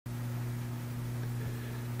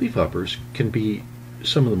Leafhoppers can be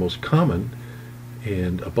some of the most common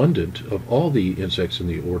and abundant of all the insects in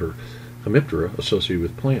the order Hemiptera associated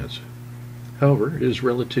with plants. However, it is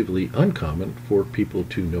relatively uncommon for people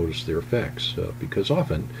to notice their effects because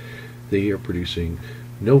often they are producing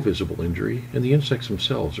no visible injury and the insects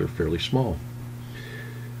themselves are fairly small.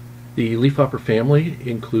 The leafhopper family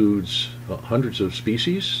includes hundreds of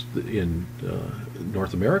species in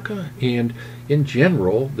North America, and in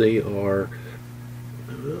general they are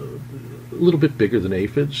a little bit bigger than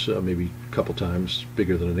aphids, maybe a couple times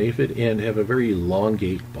bigger than an aphid, and have a very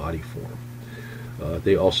elongate body form.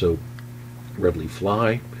 They also readily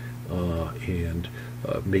fly and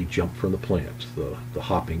may jump from the plant, the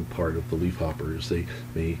hopping part of the leafhoppers. They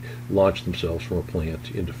may launch themselves from a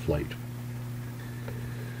plant into flight.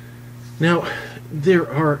 Now, there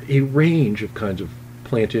are a range of kinds of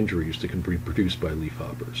plant injuries that can be produced by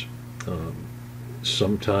leafhoppers.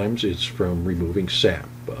 Sometimes it's from removing sap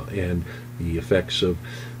and the effects of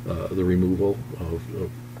the removal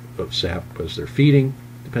of sap as they're feeding.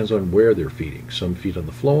 Depends on where they're feeding. Some feed on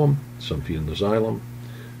the phloem, some feed on the xylem,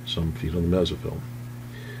 some feed on the mesophyll.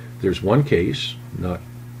 There's one case, not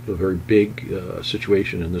a very big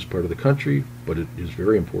situation in this part of the country, but it is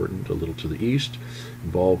very important, a little to the east,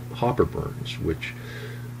 involve hopper burns, which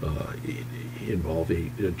involve a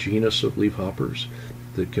genus of leafhoppers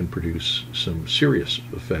that can produce some serious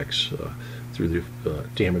effects through the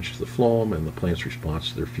damage to the phloem and the plant's response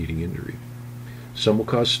to their feeding injury. Some will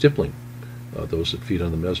cause stippling, those that feed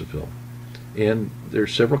on the mesophyll. And there are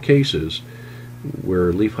several cases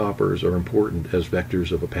where leafhoppers are important as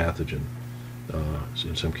vectors of a pathogen.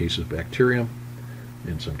 In some cases bacterium,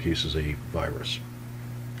 in some cases a virus.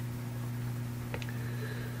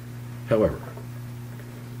 However,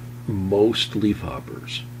 most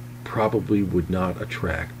leafhoppers probably would not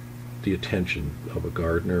attract the attention of a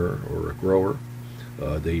gardener or a grower.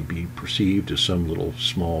 They'd be perceived as some little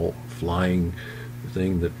small flying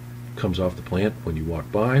thing that comes off the plant when you walk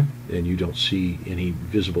by, and you don't see any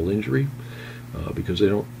visible injury because they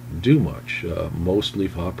don't do much. Most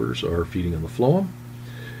leafhoppers are feeding on the phloem,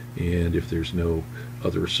 and if there's no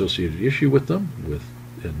other associated issue with them,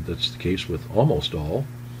 and that's the case with almost all,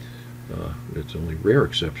 it's only rare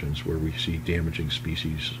exceptions where we see damaging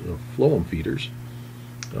species of phloem feeders,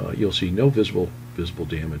 you'll see no visible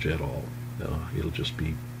damage at all. It'll just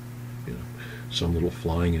be, some little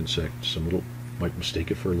flying insect, might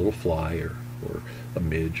mistake it for a little fly or a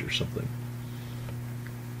midge or something.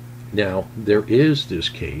 Now, there is this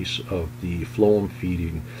case of the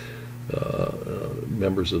phloem-feeding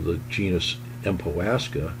members of the genus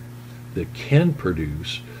Empoasca that can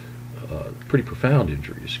produce pretty profound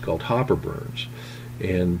injuries called hopper burns.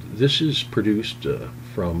 And this is produced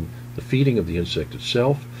from the feeding of the insect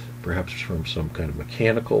itself, perhaps from some kind of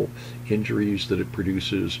mechanical injuries that it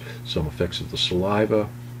produces, some effects of the saliva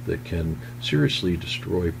that can seriously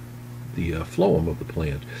destroy the phloem of the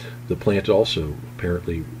plant. The plant also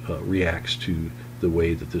apparently reacts to the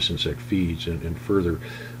way that this insect feeds and further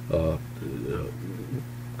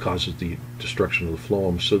causes the destruction of the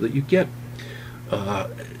phloem, so that you get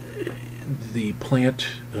the plant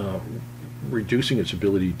reducing its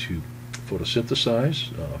ability to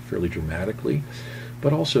photosynthesize fairly dramatically,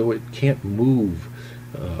 but also it can't move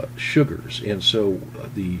sugars, and so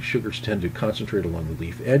the sugars tend to concentrate along the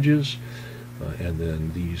leaf edges, and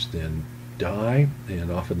then these then die,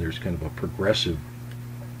 and often there's kind of a progressive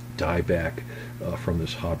dieback from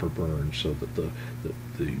this hopper burn, so that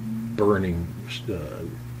the burning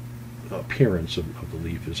appearance of the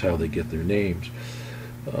leaf is how they get their names.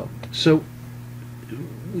 So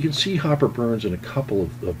we can see hopper burns in a couple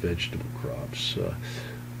of vegetable crops.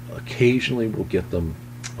 Occasionally we'll get them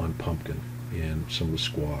on pumpkin and some of the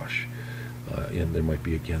squash, and there might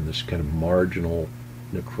be again this kind of marginal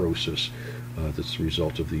necrosis that's the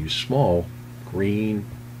result of these small green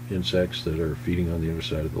insects that are feeding on the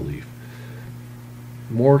underside of the leaf.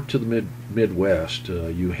 More to the Midwest,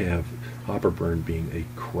 you have hopper burn being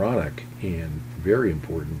a chronic and very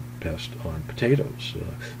important pest on potatoes.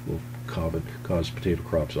 Will cause potato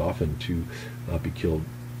crops often to be killed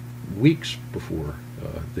weeks before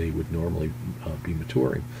they would normally be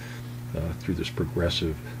maturing through this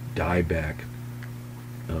progressive dieback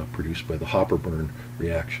produced by the hopper burn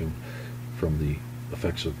reaction from the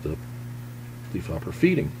effects of the leafhopper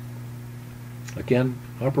feeding. Again,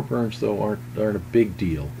 hopper burns though aren't a big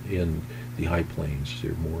deal in the high plains.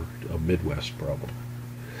 They're more a Midwest problem.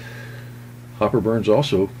 Hopper burns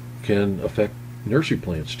also can affect nursery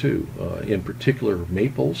plants too, in particular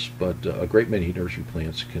maples, but a great many nursery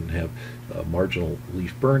plants can have marginal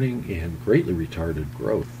leaf burning and greatly retarded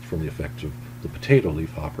growth from the effects of the potato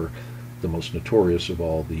leafhopper the most notorious of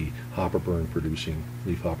all the hopper burn producing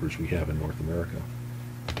leafhoppers we have in North America.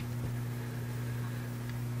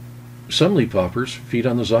 Some leafhoppers feed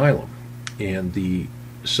on the xylem, and the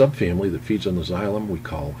subfamily that feeds on the xylem we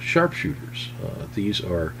call sharpshooters. These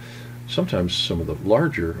are sometimes some of the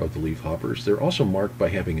larger of the leafhoppers. They're also marked by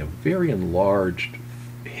having a very enlarged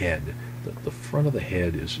head. The front of the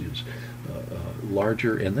head is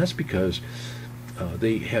larger, and that's because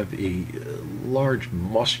they have a large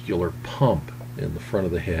muscular pump in the front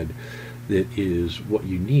of the head that is what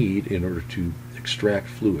you need in order to extract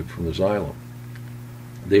fluid from the xylem.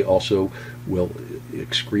 They also will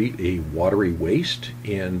excrete a watery waste,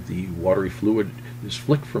 and the watery fluid is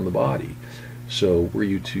flicked from the body. So were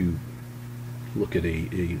you to look at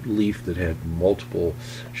a leaf that had multiple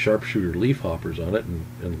sharpshooter leafhoppers on it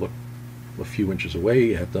and look a few inches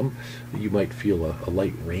away at them, you might feel a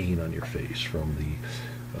light rain on your face from the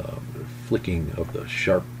flicking of the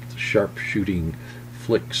sharp shooting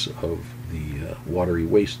flicks of the watery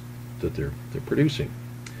waste that they're producing.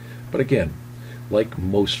 But again, like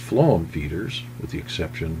most phloem feeders, with the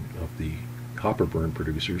exception of the hopper burn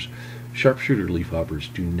producers, sharpshooter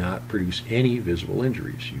leafhoppers do not produce any visible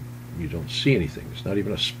injuries. You don't see anything. There's not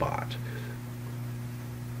even a spot.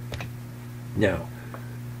 Now,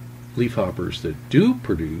 leafhoppers that do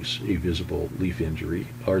produce a visible leaf injury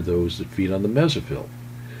are those that feed on the mesophyll.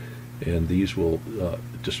 And these will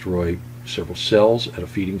destroy several cells at a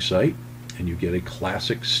feeding site, and you get a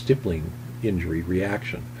classic stippling injury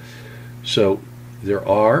reaction. So there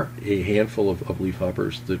are a handful of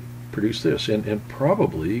leafhoppers that produce this, and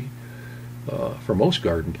probably for most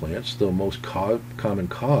garden plants, the most common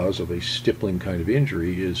cause of a stippling kind of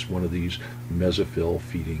injury is one of these mesophyll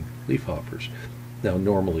feeding leafhoppers. Now,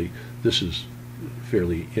 normally this is a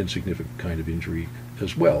fairly insignificant kind of injury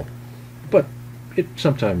as well, but it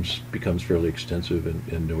sometimes becomes fairly extensive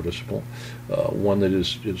and noticeable. One that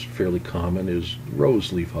is fairly common is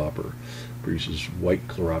rose leafhopper. Produces white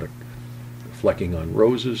chlorotic flecking on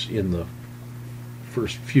roses in the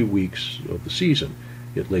first few weeks of the season.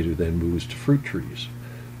 It later then moves to fruit trees.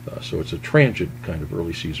 So it's a transient kind of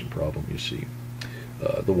early season problem you see.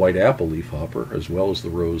 The white apple leafhopper, as well as the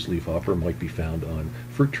rose leafhopper, might be found on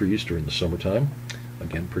fruit trees during the summertime,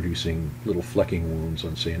 again producing little flecking wounds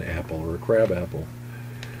on, say, an apple or a crab apple.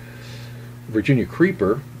 Virginia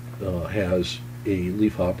creeper has a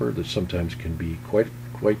leafhopper that sometimes can be quite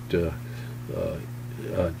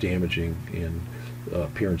damaging in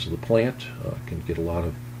appearance of the plant, can get a lot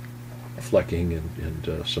of flecking,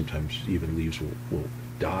 and sometimes even leaves will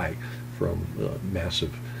die from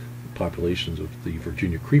massive populations of the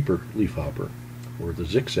Virginia creeper leafhopper or the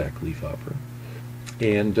zigzag leafhopper.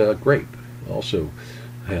 And grape also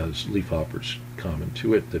has leafhoppers common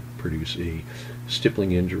to it that produce a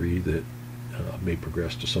stippling injury that may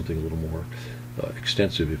progress to something a little more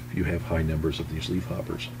extensive if you have high numbers of these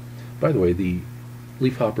leafhoppers. By the way, the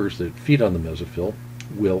leafhoppers that feed on the mesophyll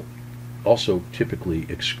will also typically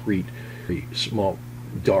excrete a small,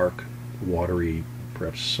 dark, watery,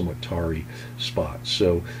 perhaps somewhat tarry spots.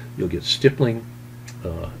 So you'll get stippling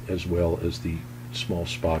as well as the small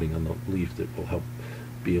spotting on the leaf that will help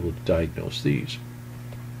be able to diagnose these.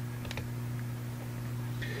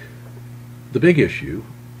 The big issue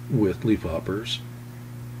with leafhoppers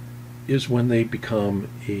is when they become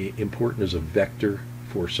important as a vector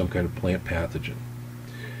for some kind of plant pathogen.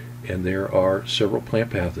 And there are several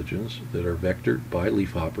plant pathogens that are vectored by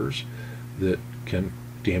leafhoppers that can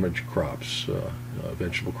damage crops,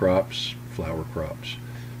 vegetable crops, flower crops.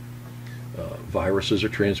 Viruses are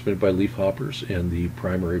transmitted by leafhoppers, and the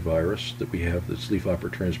primary virus that we have that's leafhopper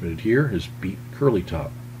transmitted here is beet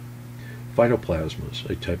curlytop. Phytoplasmas,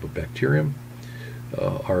 a type of bacterium,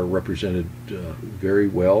 are represented very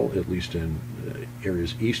well, at least in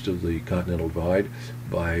areas east of the Continental Divide,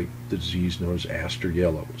 by the disease known as aster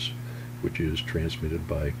yellows, which is transmitted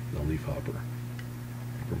by the leafhopper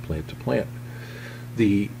from plant to plant.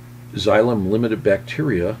 The xylem-limited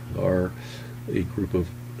bacteria are a group of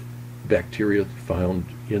bacteria found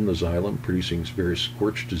in the xylem producing various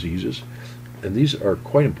scorch diseases, and these are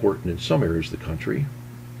quite important in some areas of the country.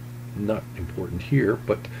 Not important here,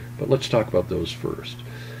 but let's talk about those first.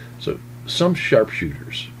 So some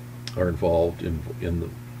sharpshooters are involved in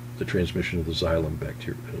the transmission of the xylem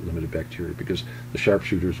limited bacteria, because the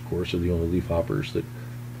sharpshooters, of course, are the only leafhoppers that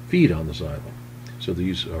feed on the xylem. So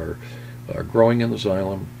these are growing in the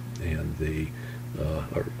xylem, and they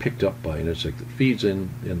are picked up by an insect that feeds in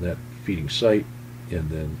that feeding site, and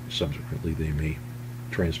then subsequently they may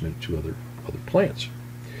transmit to other plants.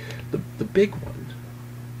 The big one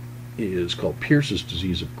is called Pierce's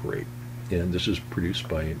disease of grape, and this is produced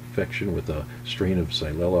by infection with a strain of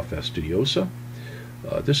Xylella fastidiosa.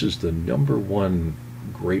 This is the #1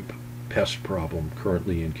 grape pest problem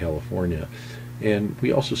currently in California, and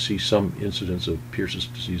we also see some incidents of Pierce's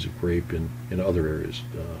disease of grape in other areas,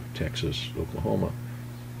 Texas, Oklahoma.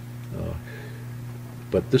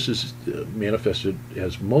 But this is manifested,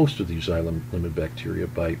 as most of these xylem limid bacteria,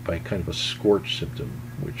 by kind of a scorch symptom,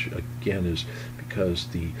 which again is because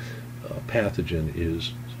the pathogen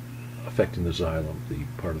is affecting the xylem, the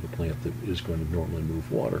part of the plant that is going to normally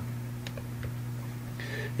move water.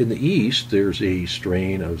 In the east, there's a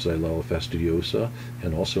strain of Xylella fastidiosa,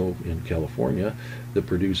 and also in California, that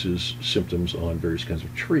produces symptoms on various kinds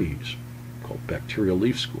of trees, called bacterial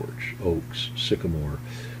leaf scorch. Oaks, sycamore,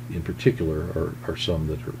 in particular, are some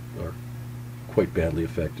that are quite badly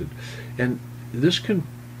affected. And this can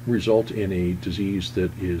result in a disease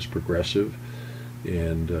that is progressive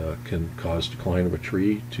and can cause decline of a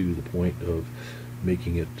tree to the point of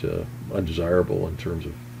making it undesirable in terms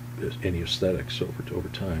of any aesthetics over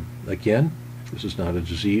time. Again, this is not a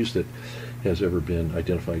disease that has ever been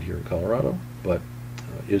identified here in Colorado, but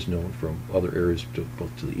is known from other areas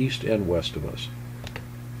both to the east and west of us.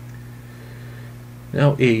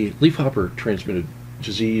 Now, a leafhopper transmitted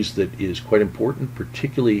disease that is quite important,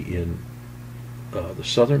 particularly in the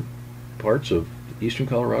southern parts of eastern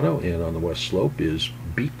Colorado and on the west slope, is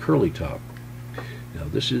beet curlytop. Now,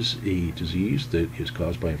 this is a disease that is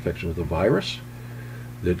caused by infection with a virus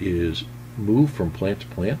that is moved from plant to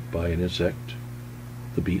plant by an insect,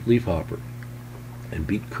 the beet leafhopper. And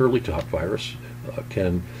beet curlytop virus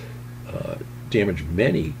can damage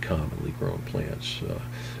many commonly grown plants.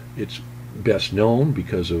 It's best known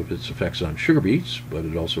because of its effects on sugar beets, but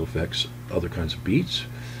it also affects other kinds of beets.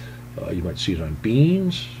 You might see it on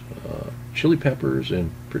beans, chili peppers,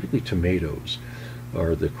 and particularly tomatoes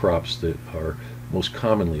are the crops that are most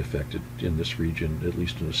commonly affected in this region, at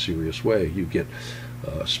least in a serious way. You get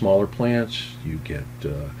smaller plants, you get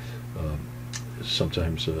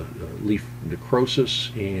sometimes leaf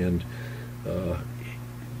necrosis, and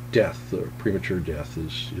death, premature death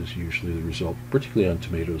is usually the result, particularly on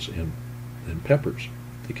tomatoes and peppers.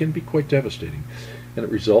 It can be quite devastating, and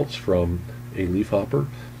it results from a leafhopper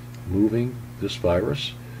moving this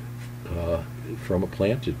virus from a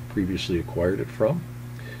plant it previously acquired it from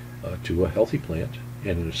to a healthy plant,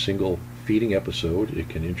 and in a single feeding episode it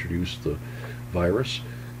can introduce the virus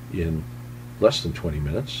in less than 20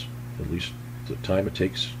 minutes, at least the time it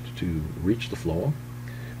takes to reach the phloem,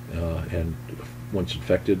 and once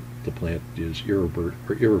infected, the plant is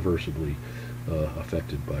irreversibly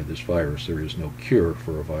affected by this virus. There is no cure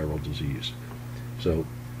for a viral disease. So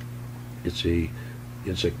it's a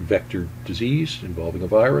insect vector disease involving a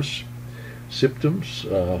virus. Symptoms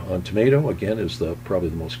on tomato, again, is probably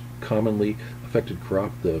the most commonly affected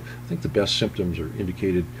crop. I think the best symptoms are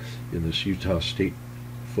indicated in this Utah State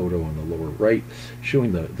photo on the lower right,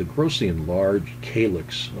 showing the grossly enlarged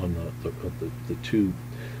calyx on the two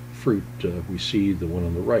fruit. We see the one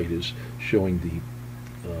on the right is showing the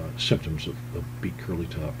symptoms of beet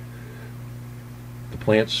curlytop. The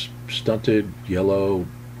plant's stunted, yellow,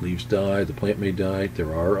 leaves die, the plant may die.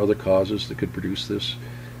 There are other causes that could produce this,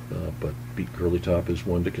 but beet curlytop is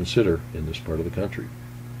one to consider in this part of the country.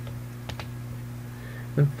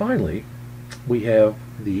 And finally, we have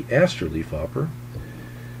the aster leafhopper,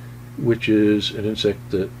 which is an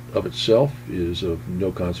insect that of itself is of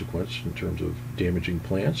no consequence in terms of damaging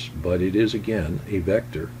plants, but it is again a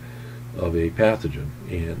vector of a pathogen,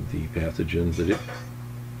 and the pathogen that it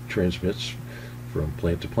transmits from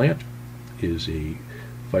plant to plant is a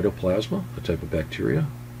phytoplasma, a type of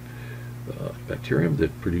bacterium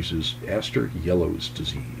that produces Aster yellows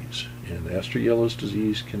disease. And Aster yellows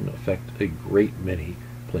disease can affect a great many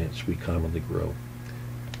plants we commonly grow.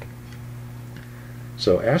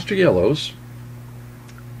 So Aster yellows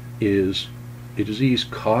is a disease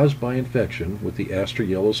caused by infection with the Aster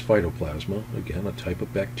yellows phytoplasma, again a type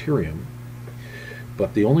of bacterium.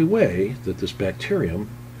 But the only way that this bacterium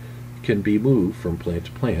can be moved from plant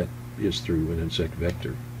to plant is through an insect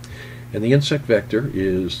vector. And the insect vector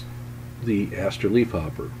is the Aster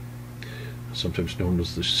leafhopper, sometimes known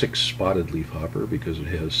as the six-spotted leafhopper because it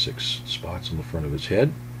has 6 spots on the front of its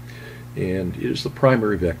head. And it is the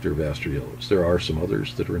primary vector of Aster yellows. There are some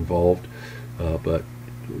others that are involved, but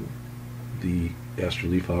the Aster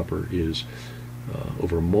leafhopper is,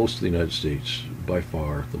 over most of the United States, by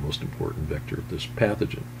far the most important vector of this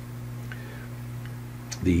pathogen.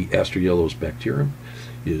 The Aster yellows bacterium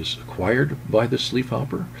is acquired by this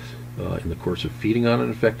leafhopper in the course of feeding on an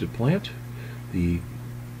infected plant. The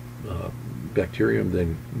bacterium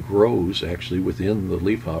then grows actually within the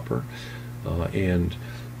leafhopper and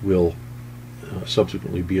will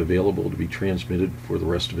subsequently be available to be transmitted for the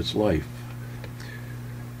rest of its life.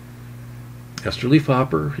 Aster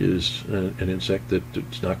leafhopper is an insect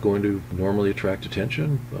that's not going to normally attract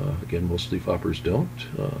attention. Again, most leafhoppers don't.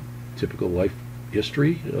 Typical life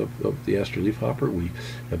history of the aster leafhopper: we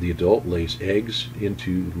have the adult lays eggs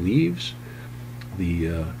into leaves.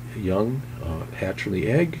 The young hatch from the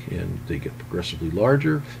egg, and they get progressively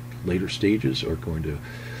larger. Later stages are going to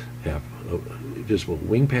have visible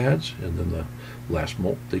wing pads, and then the last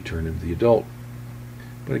molt they turn into the adult.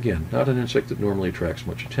 But again, not an insect that normally attracts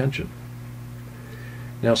much attention.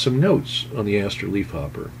 Now, some notes on the aster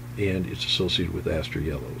leafhopper and it's associated with aster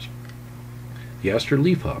yellows. The aster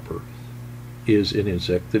leafhopper is an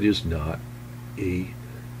insect that is not a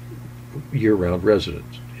year-round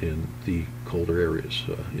resident in the colder areas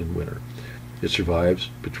in winter. It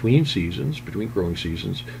survives between seasons, between growing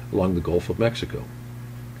seasons, along the Gulf of Mexico.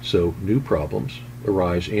 So new problems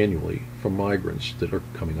arise annually from migrants that are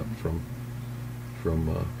coming up from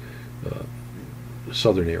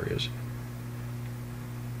southern areas.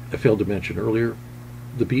 I failed to mention earlier,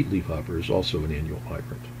 the beet leafhopper is also an annual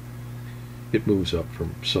migrant. It moves up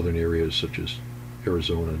from southern areas such as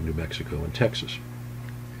Arizona, New Mexico, and Texas.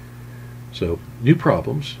 So new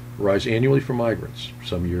problems arise annually from migrants.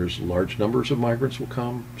 Some years large numbers of migrants will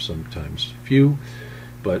come, sometimes few,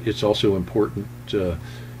 but it's also important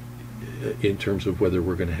in terms of whether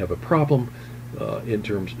we're going to have a problem, in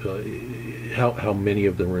terms how many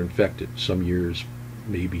of them are infected. Some years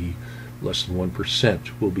maybe less than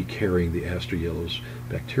 1% will be carrying the aster yellows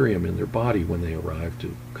bacterium in their body when they arrive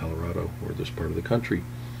to Colorado or this part of the country.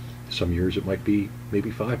 Some years it might be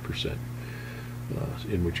maybe 5%,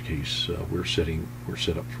 in which case we're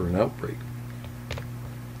set up for an outbreak.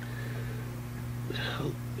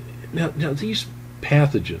 Now these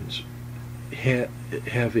pathogens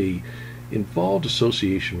have a involved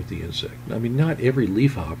association with the insect. I mean, not every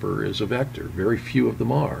leafhopper is a vector. Very few of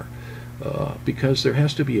them are. Because there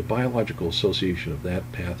has to be a biological association of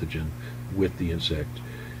that pathogen with the insect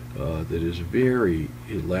that is very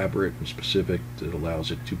elaborate and specific, that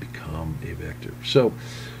allows it to become a vector. So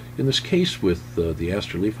in this case with the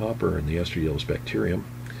aster leafhopper and the aster yellows bacterium,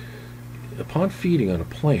 upon feeding on a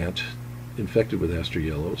plant infected with aster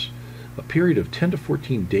yellows, a period of 10 to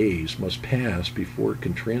 14 days must pass before it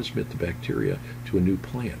can transmit the bacteria to a new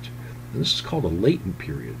plant. And this is called a latent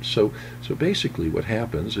period. So basically what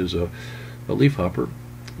happens is a leafhopper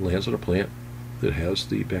lands on a plant that has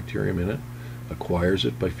the bacterium in it, acquires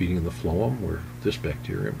it by feeding in the phloem where this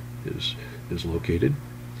bacterium is located.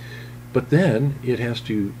 But then it has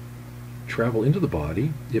to travel into the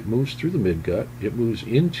body. It moves through the midgut. It moves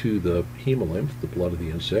into the hemolymph, the blood of the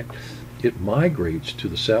insect. It migrates to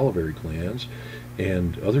the salivary glands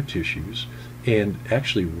and other tissues and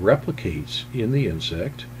actually replicates in the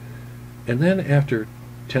insect. And then after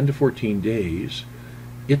 10 to 14 days,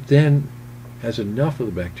 it then has enough of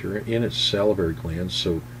the bacteria in its salivary glands,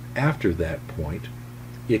 so after that point,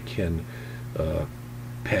 it can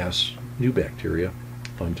pass new bacteria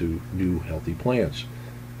onto new healthy plants.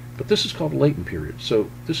 But this is called a latent period.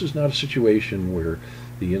 So this is not a situation where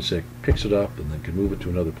the insect picks it up and then can move it to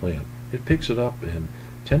another plant. It picks it up, and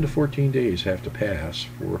 10 to 14 days have to pass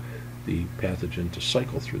for the pathogen to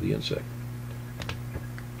cycle through the insect.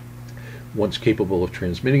 Once capable of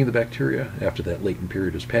transmitting the bacteria, after that latent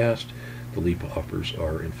period has passed, the leafhoppers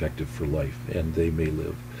are infective for life, and they may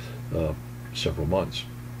live several months.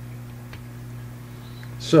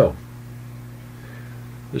 So,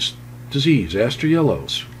 this disease, aster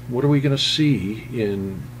yellows, what are we going to see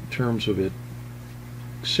in terms of its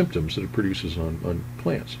symptoms that it produces on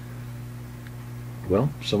plants?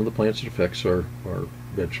 Well, some of the plants it affects are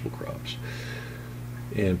vegetable crops.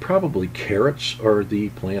 And probably carrots are the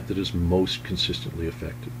plant that is most consistently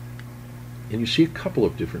affected. And you see a couple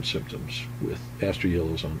of different symptoms with aster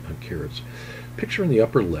yellows on carrots. Picture in the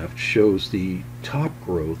upper left shows the top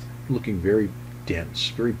growth looking very dense,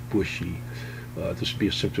 very bushy. This would be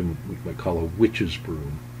a symptom we might call a witch's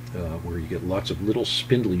broom, where you get lots of little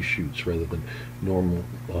spindly shoots rather than normal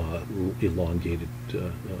elongated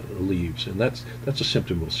leaves. And that's a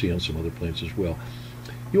symptom we'll see on some other plants as well.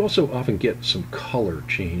 You also often get some color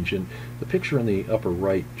change, and the picture on the upper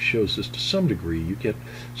right shows this to some degree. You get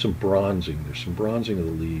some bronzing. There's some bronzing of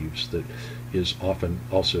the leaves that is often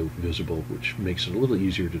also visible, which makes it a little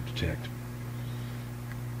easier to detect.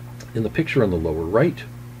 In the picture on the lower right,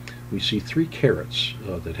 we see 3 carrots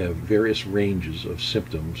that have various ranges of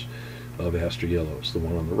symptoms of aster yellows. The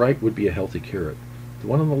one on the right would be a healthy carrot. The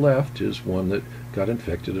one on the left is one that got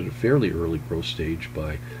infected at a fairly early growth stage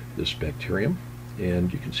by this bacterium.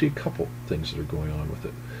 And you can see a couple things that are going on with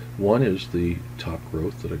it. One is the top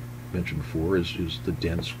growth that I mentioned before, is the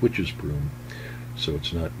dense witch's broom, so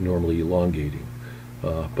it's not normally elongating.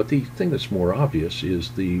 But the thing that's more obvious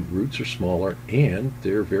is the roots are smaller and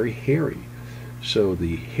they're very hairy. So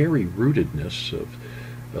the hairy rootedness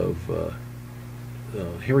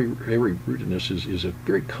hairy rootedness is a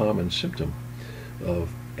very common symptom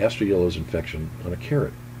of Astroyellows infection on a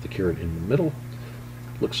carrot. The carrot in the middle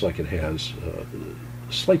looks like it has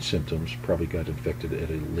slight symptoms, probably got infected at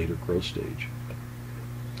a later growth stage.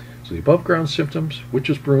 So the above ground symptoms: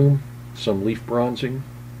 witch's broom, some leaf bronzing,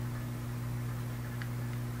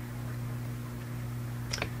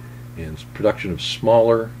 and production of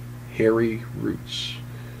smaller, hairy roots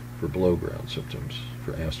for below ground symptoms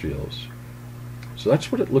for Astroyellows. So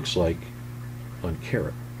that's what it looks like on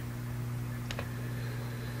carrot.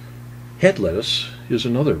 Head lettuce is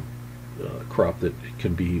another crop that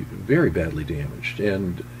can be very badly damaged,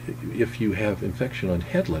 and if you have infection on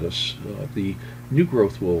head lettuce, the new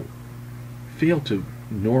growth will fail to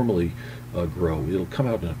normally grow. It'll come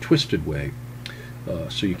out in a twisted way,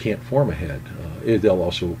 so you can't form a head. They'll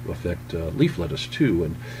also affect leaf lettuce too,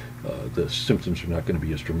 and the symptoms are not going to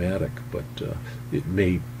be as dramatic, but it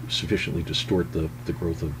may sufficiently distort the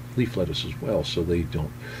growth of leaf lettuce as well, so they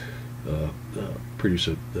don't produce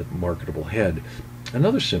a marketable head.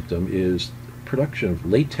 Another symptom is production of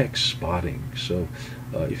latex spotting. So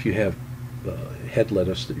if you have head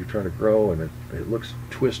lettuce that you're trying to grow and it looks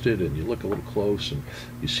twisted, and you look a little close and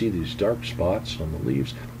you see these dark spots on the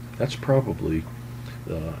leaves, that's probably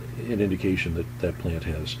an indication that that plant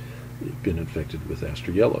has been infected with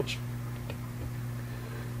Astroyellows.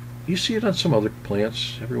 You see it on some other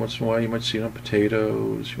plants. Every once in a while you might see it on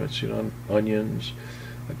potatoes, you might see it on onions.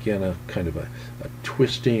 Again, a kind of a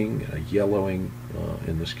twisting and a yellowing,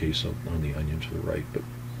 in this case on the onion to the right, but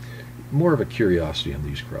more of a curiosity on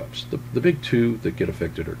these crops. The big two that get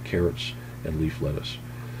affected are carrots and leaf lettuce.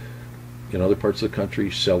 In other parts of the country,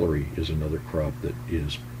 celery is another crop that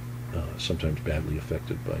is sometimes badly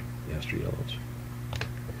affected by Astroyellows.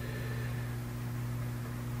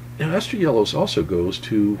 Now, Astroyellows also goes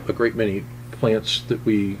to a great many plants that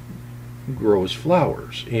we grow as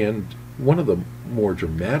flowers, and one of the more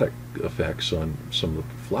dramatic effects on some of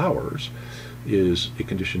the flowers is a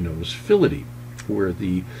condition known as phyllidy, where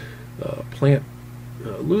the plant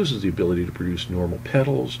loses the ability to produce normal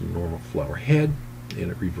petals and normal flower head,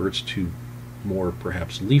 and it reverts to more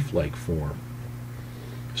perhaps leaf-like form.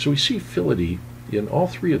 So we see phyllidy in all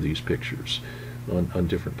three of these pictures on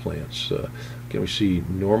different plants. Again, we see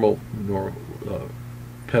normal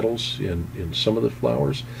petals in some of the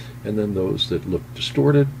flowers, and then those that look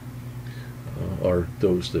distorted are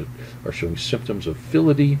those that are showing symptoms of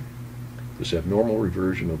phyllidy, this abnormal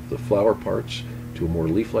reversion of the flower parts to a more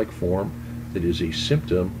leaf-like form that is a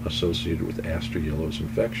symptom associated with Astroyellows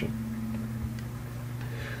infection.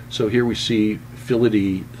 So here we see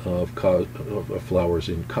phyllidy of flowers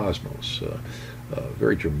in cosmos,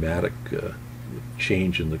 very dramatic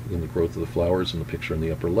change in the growth of the flowers in the picture in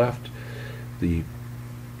the upper left. The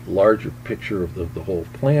larger picture of the whole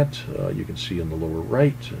plant you can see in the lower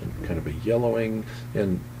right, and kind of a yellowing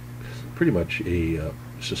and pretty much a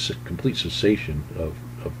complete cessation of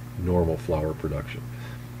normal flower production.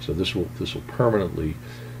 So this will permanently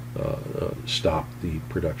stop the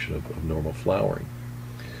production of normal flowering.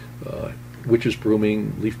 Witch's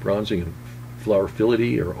brooming, leaf bronzing, and flower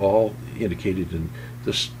phyllidy are all indicated in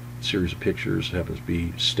this series of pictures. It happens to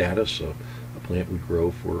be status, a plant we grow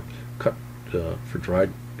for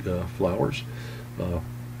dried flowers.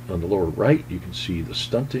 On the lower right, you can see the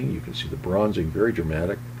stunting, you can see the bronzing, very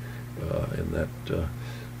dramatic in that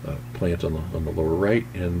plant on the lower right,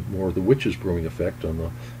 and more of the witch's brooming effect on the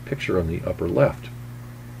picture on the upper left.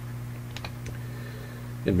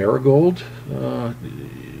 In marigold,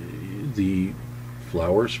 the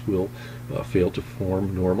flowers will fail to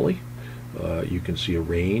form normally. You can see a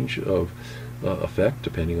range of effect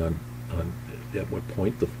depending on at what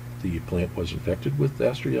point the plant was infected with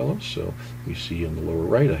Astroyellows. So we see on the lower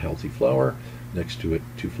right a healthy flower, next to it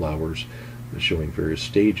two flowers showing various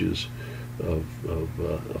stages of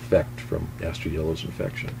effect from Astroyellows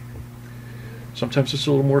infection. Sometimes it's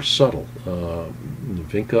a little more subtle. The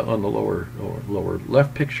vinca on the lower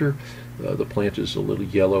left picture, the plant is a little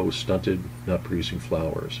yellow, stunted, not producing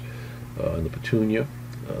flowers. And the petunia,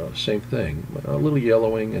 same thing, a little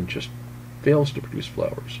yellowing and just fails to produce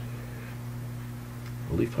flowers.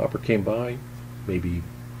 A leafhopper came by maybe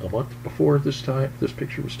a month before this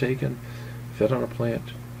picture was taken, fed on a plant,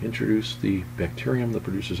 introduced the bacterium that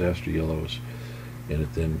produces Astroyellows, and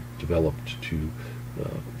it then developed to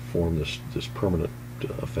form this permanent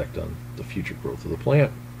effect on the future growth of the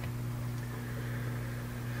plant.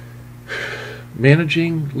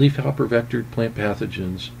 Managing leafhopper vectored plant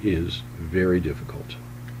pathogens is very difficult.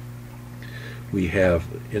 We have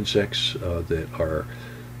insects that are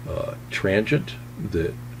transient,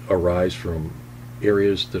 that arise from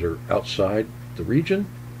areas that are outside the region,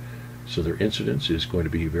 so their incidence is going to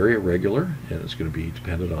be very irregular, and it's going to be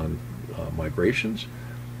dependent on migrations.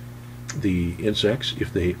 The insects,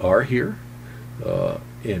 if they are here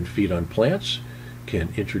and feed on plants,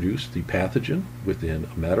 can introduce the pathogen within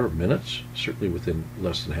a matter of minutes, certainly within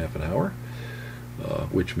less than half an hour,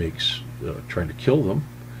 which makes trying to kill them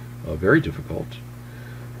very difficult.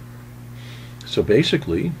 So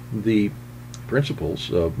basically, the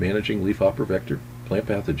principles of managing leafhopper vector plant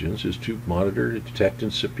pathogens is to monitor and detect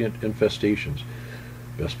incipient infestations.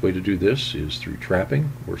 Best way to do this is through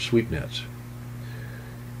trapping or sweep nets.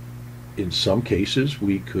 In some cases,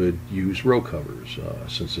 we could use row covers.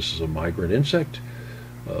 Since this is a migrant insect,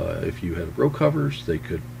 if you had row covers, they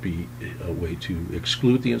could be a way to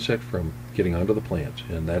exclude the insect from getting onto the plant,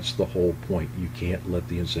 and that's the whole point. You can't let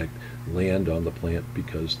the insect land on the plant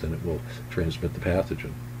because then it will transmit the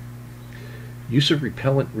pathogen. Use of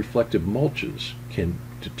repellent reflective mulches can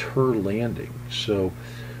deter landing. So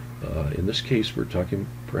in this case, we're talking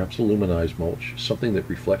perhaps a luminized mulch, something that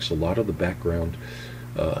reflects a lot of the background,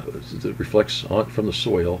 that reflects from the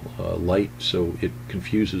soil light, so it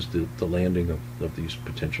confuses the landing of these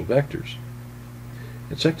potential vectors.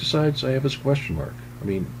 Insecticides, I have as a question mark. I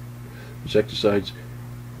mean, insecticides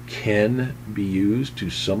can be used to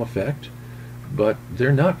some effect, but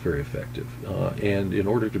they're not very effective. And in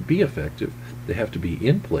order to be effective, they have to be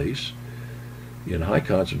in place, in high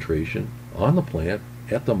concentration, on the plant,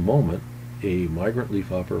 at the moment a migrant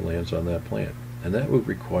leafhopper lands on that plant. And that would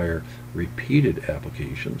require repeated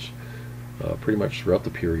applications pretty much throughout the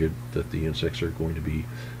period that the insects are going to be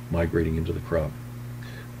migrating into the crop.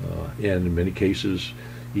 And in many cases,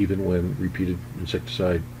 even when repeated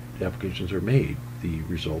insecticide applications are made, the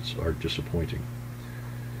results are disappointing.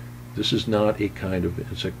 This is not a kind of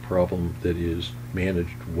insect problem that is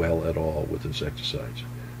managed well at all with insecticides.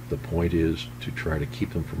 The point is to try to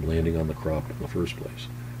keep them from landing on the crop in the first place.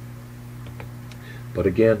 But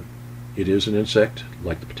again, it is an insect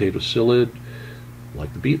like the potato psyllid,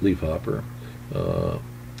 like the beet leafhopper,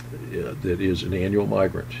 that is an annual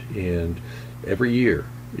migrant, and every year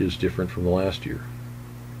is different from the last year.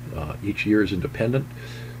 Each year is independent,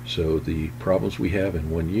 so the problems we have in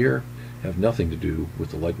one year have nothing to do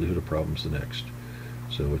with the likelihood of problems the next.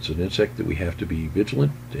 So it's an insect that we have to be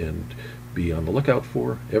vigilant and be on the lookout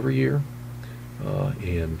for every year,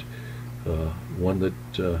 and one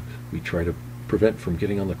that we try to prevent from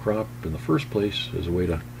getting on the crop in the first place as a way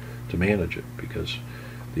to manage it, because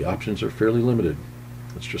the options are fairly limited.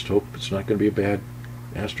 Let's just hope it's not going to be a bad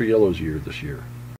Aster Yellows year this year.